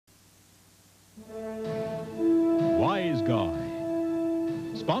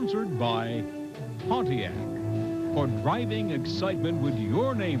Sponsored by Pontiac. For driving excitement with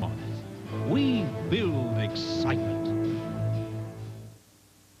your name on it. We build excitement.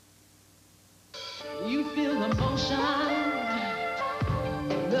 You feel the motion.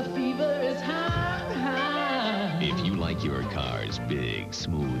 The fever is high. If you like your cars big,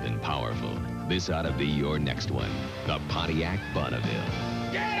 smooth, and powerful, this ought to be your next one. The Pontiac Bonneville.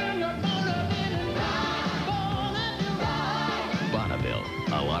 Get in the Bonneville and ride. Bonneville,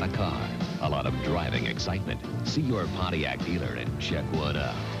 a lot of car, a lot of driving excitement. See your Pontiac dealer and check what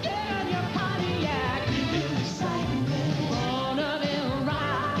out. Get in your Pontiac. Build excitement. Bonneville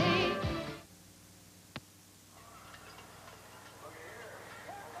ride.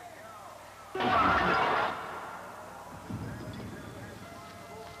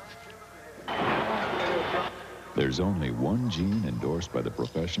 There's only one jean endorsed by the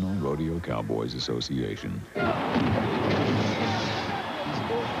Professional Rodeo Cowboys Association.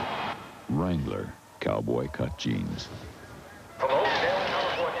 Wrangler Cowboy Cut Jeans. From Oakdale,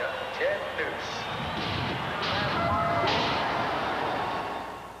 California, Ted Deuce.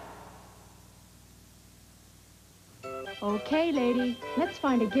 Okay, lady, let's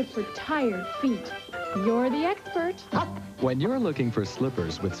find a gift for tired feet. You're the expert. When you're looking for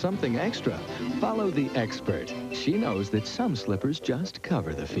slippers with something extra, follow the expert. She knows that some slippers just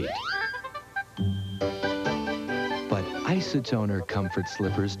cover the feet. But Isotoner comfort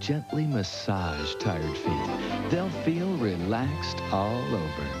slippers gently massage tired feet. They'll feel relaxed all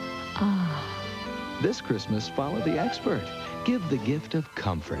over. This Christmas, follow the expert. Give the gift of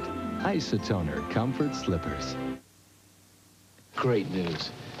comfort. Isotoner comfort slippers. Great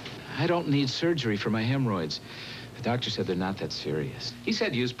news. I don't need surgery for my hemorrhoids. The doctor said they're not that serious. He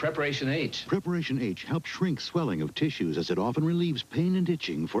said use Preparation H. Preparation H helps shrink swelling of tissues as it often relieves pain and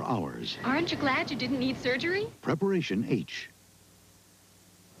itching for hours. Aren't you glad you didn't need surgery? Preparation H.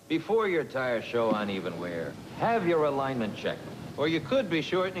 Before your tires show uneven wear, have your alignment checked. Or you could be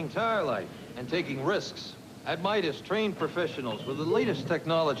shortening tire life and taking risks. At Midas, trained professionals with the latest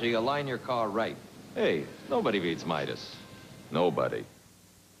technology align your car right. Hey, nobody beats Midas. Nobody.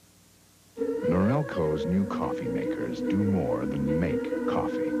 Norelco's new coffee makers do more than make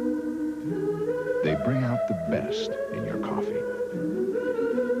coffee. They bring out the best in your coffee.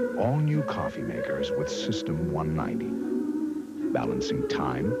 All new coffee makers with System 190, balancing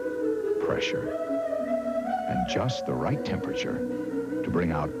time, pressure, and just the right temperature to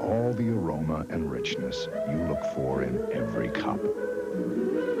bring out all the aroma and richness you look for in every cup.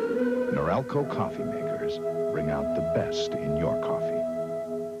 Norelco coffee makers bring out the best in your coffee.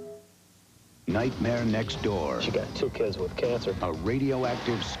 Nightmare next door. She got 2 kids with cancer. A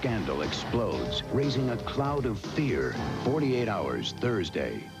radioactive scandal explodes, raising a cloud of fear. 48 hours,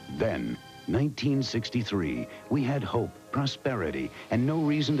 Thursday. Then, 1963, we had hope, prosperity, and no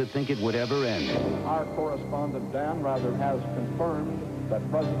reason to think it would ever end. Our correspondent Dan Rather has confirmed that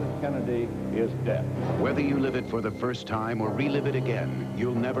President Kennedy is dead. Whether you live it for the first time or relive it again,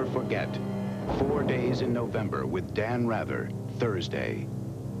 you'll never forget. 4 days in November with Dan Rather, Thursday.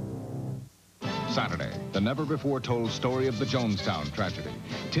 Saturday, the never-before-told story of the Jonestown tragedy.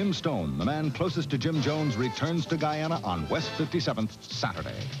 Tim Stone, the man closest to Jim Jones, returns to Guyana on West 57th,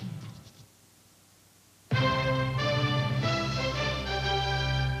 Saturday.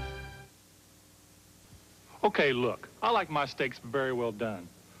 Okay, look, I like my steaks very well done.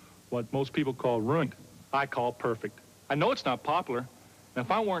 What most people call ruined, I call perfect. I know it's not popular, and if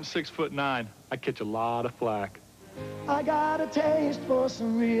I weren't 6'9", I'd catch a lot of flack. I got a taste for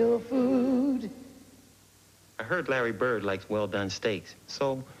some real food. I heard Larry Bird likes well-done steaks,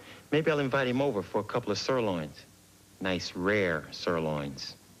 so maybe I'll invite him over for a couple of sirloins. Nice, rare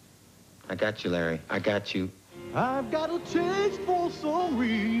sirloins. I got you, Larry. I got you. I've got a taste for some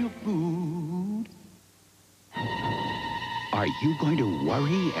real food. Are you going to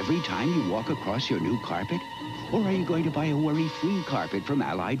worry every time you walk across your new carpet? Or are you going to buy a worry-free carpet from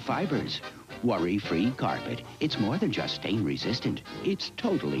Allied Fibers? Worry-free carpet. It's more than just stain-resistant. It's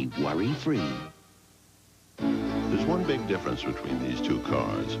totally worry-free. There's one big difference between these two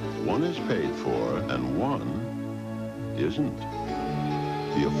cars. One is paid for and one isn't.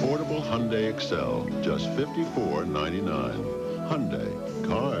 The affordable Hyundai Excel, just $54.99. Hyundai,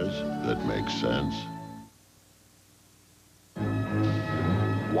 cars that make sense.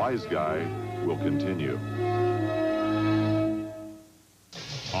 Wiseguy will continue.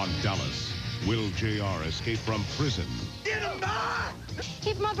 On Dallas, will JR escape from prison? Get him back!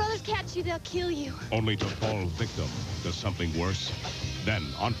 If my brothers catch you, they'll kill you. Only to fall victim to something worse?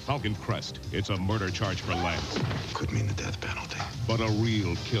 Then, on Falcon Crest, it's a murder charge for Lance. Could mean the death penalty. But a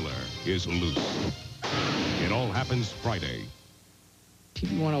real killer is loose. It all happens Friday.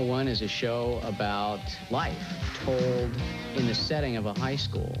 TV 101 is a show about life told in the setting of a high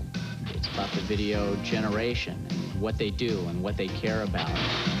school. It's about the video generation and what they do and what they care about.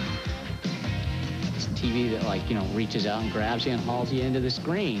 It's TV that, like, you know, reaches out and grabs you and hauls you into the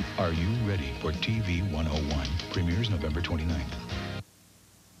screen. Are you ready for TV 101? Premieres November 29th.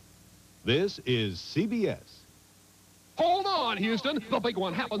 This is CBS. Hold on, Houston. The big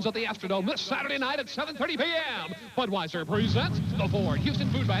one happens at the Astrodome this Saturday night at 7:30 p.m. Budweiser presents the Ford Houston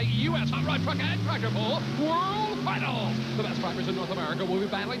Food Bank U.S. Hot Rod Truck and Tractor Pull World Finals. The best drivers in North America will be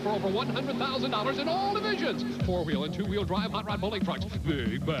battling for over $100,000 in all divisions. Four-wheel and two-wheel drive hot rod pulling trucks,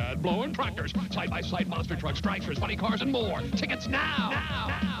 big bad blowing tractors, side-by-side monster trucks, dragsters, funny cars, and more. Tickets now.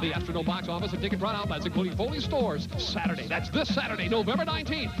 The Astrodome box office and ticket run outlets, including Foley stores. Saturday, that's this Saturday, November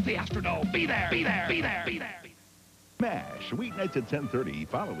 19th. The Astrodome. Be there. Be there. Be there. Be there. MASH, weeknights at 10:30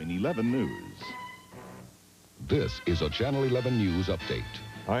 following 11 News. This is a Channel 11 News update.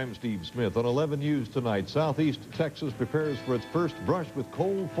 I'm Steve Smith. On 11 News tonight, Southeast Texas prepares for its first brush with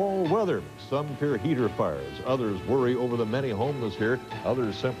cold fall weather. Some fear heater fires. Others worry over the many homeless here.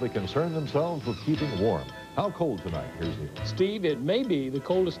 Others simply concern themselves with keeping warm. How cold tonight? Here's Neil. Steve, it may be the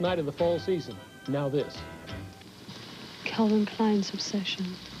coldest night of the fall season. Now this. Calvin Klein's obsession.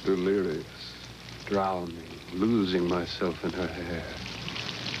 Delirious, drowning, losing myself in her hair.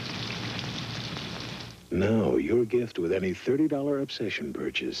 Now, your gift with any $30 obsession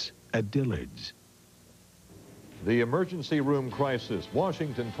purchase at Dillard's. The emergency room crisis.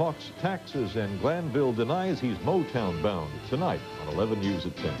 Washington talks taxes and Glanville denies he's Motown bound. Tonight on 11 News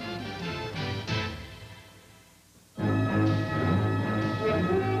at 10.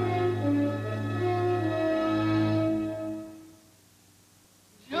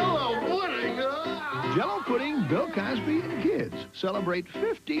 Jell-O pudding, Bill Cosby, and kids celebrate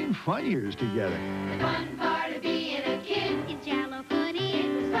 15 fun years together. The fun part of being a kid is Jell-O pudding.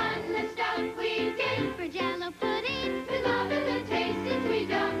 It's fun, the stuff we did for Jell-O pudding. With all of the tastes we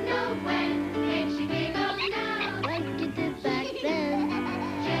don't know when. Makes you giggle now. Like you did back then.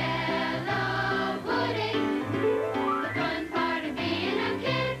 Jell-O pudding. The fun part of being a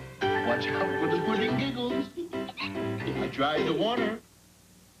kid. Watch out for the pudding giggles. I tried to warn her.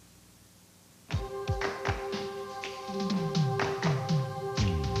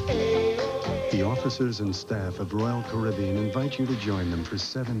 The officers and staff of Royal Caribbean invite you to join them for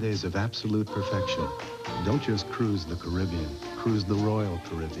 7 days of absolute perfection. Don't just cruise the Caribbean, cruise the Royal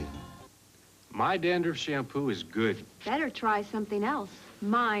Caribbean. My dandruff shampoo is good. Better try something else.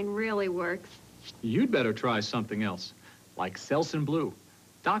 Mine really works. You'd better try something else, like Selsun Blue.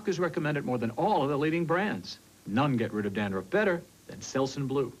 Doctors recommend it more than all of the leading brands. None get rid of dandruff better than Selsun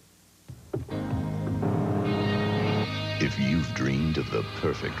Blue. If you've dreamed of the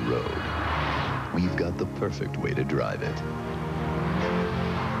perfect road, we've got the perfect way to drive it.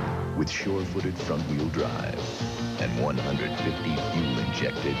 With sure-footed front-wheel drive and 150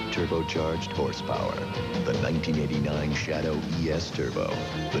 fuel-injected turbocharged horsepower, the 1989 Shadow ES Turbo,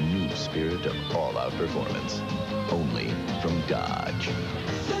 the new spirit of all-out performance, only from Dodge.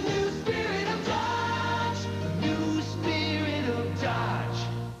 The new spirit of Dodge. The new spirit of Dodge.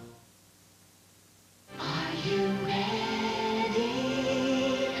 Are you ready?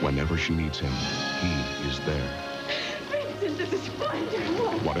 Whenever she needs him, he is there. Vincent, this is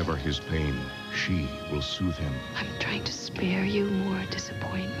wonderful. Whatever his pain, she will soothe him. I'm trying to spare you more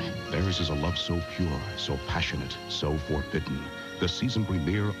disappointment. Theirs is a love so pure, so passionate, so forbidden. The season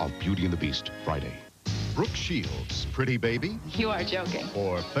premiere of Beauty and the Beast, Friday. Brooke Shields, Pretty Baby. You are joking.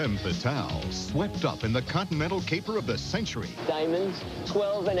 Or Femme Fatale, swept up in the Continental Caper of the Century. Diamonds,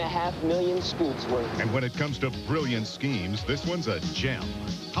 12.5 million scoops worth. And when it comes to brilliant schemes, this one's a gem.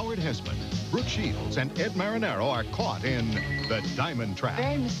 Howard Hesseman, Brooke Shields, and Ed Marinaro are caught in the Diamond Trap.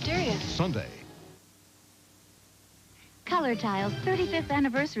 Very mysterious. Sunday. Color Tile's 35th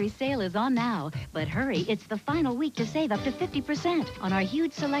anniversary sale is on now. But hurry, it's the final week to save up to 50% on our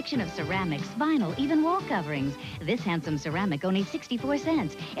huge selection of ceramics, vinyl, even wall coverings. This handsome ceramic, only 64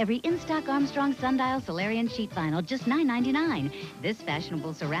 cents. Every in-stock Armstrong Sundial Solarian sheet vinyl, just $9.99. This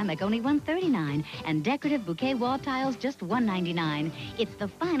fashionable ceramic, only $139. And decorative bouquet wall tiles, just $199. It's the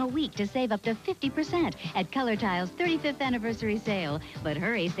final week to save up to 50% at Color Tile's 35th anniversary sale. But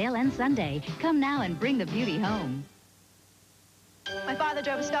hurry, sale ends Sunday. Come now and bring the beauty home. My father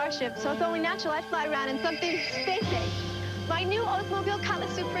drove a Starship, so it's only natural I fly around in something space-age. My new Oldsmobile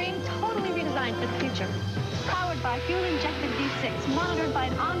Cutlass Supreme, totally redesigned for the future. Powered by fuel-injected V6, monitored by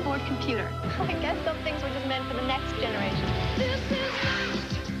an onboard computer. I guess some things were just meant for the next generation. This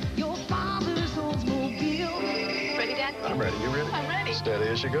is your father's Oldsmobile. Ready, Dad? I'm ready. You ready? I'm ready. Steady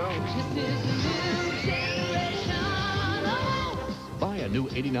as she goes. This is the new generation. Buy a new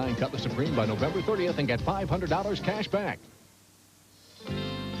 '89 Cutlass Supreme by November 30th and get $500 cash back.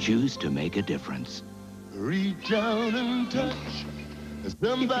 Choose to make a difference. Reach out and touch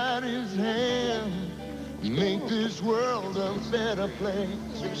somebody's hand. Make this world a better place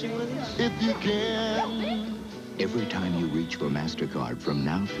if you can. Every time you reach for MasterCard from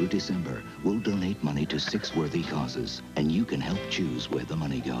now through December, we'll donate money to 6 worthy causes, and you can help choose where the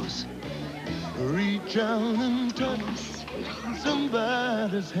money goes. Reach out and touch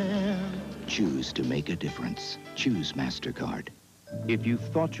somebody's hand. Choose to make a difference. Choose MasterCard. If you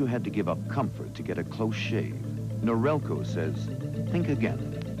thought you had to give up comfort to get a close shave, Norelco says, think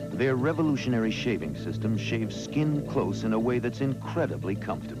again. Their revolutionary shaving system shaves skin close in a way that's incredibly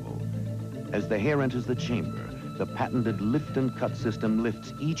comfortable. As the hair enters the chamber, the patented lift and cut system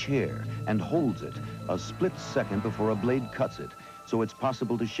lifts each hair and holds it a split second before a blade cuts it, so it's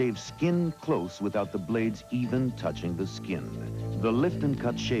possible to shave skin close without the blades even touching the skin. The lift and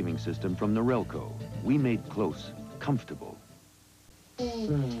cut shaving system from Norelco. We made close comfortable. The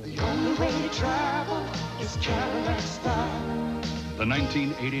only way to travel is Cadillac style. The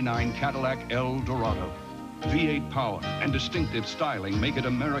 1989 Cadillac El Dorado. V8 power and distinctive styling make it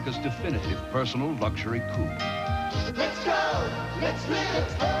America's definitive personal luxury coupe. Let's go, let's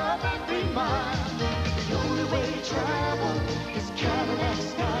live every mile. The only way to travel is Cadillac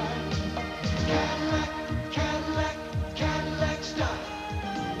style. Cadillac, Cadillac, Cadillac style.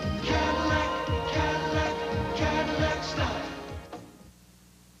 Cadillac, Cadillac, Cadillac style.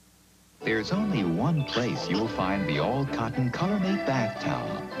 There's only one place you'll find the all-cotton color-mate bath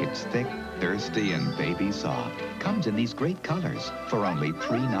towel. It's thick, thirsty, and baby soft. Comes in these great colors for only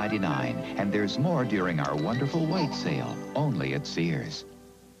 $3.99. And there's more during our wonderful white sale, only at Sears.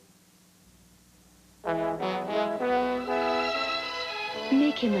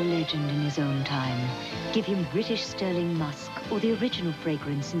 Make him a legend in his own time. Give him British Sterling Musk or the original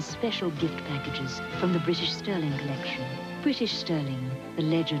fragrance in special gift packages from the British Sterling collection. British Sterling, the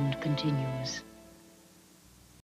legend continues.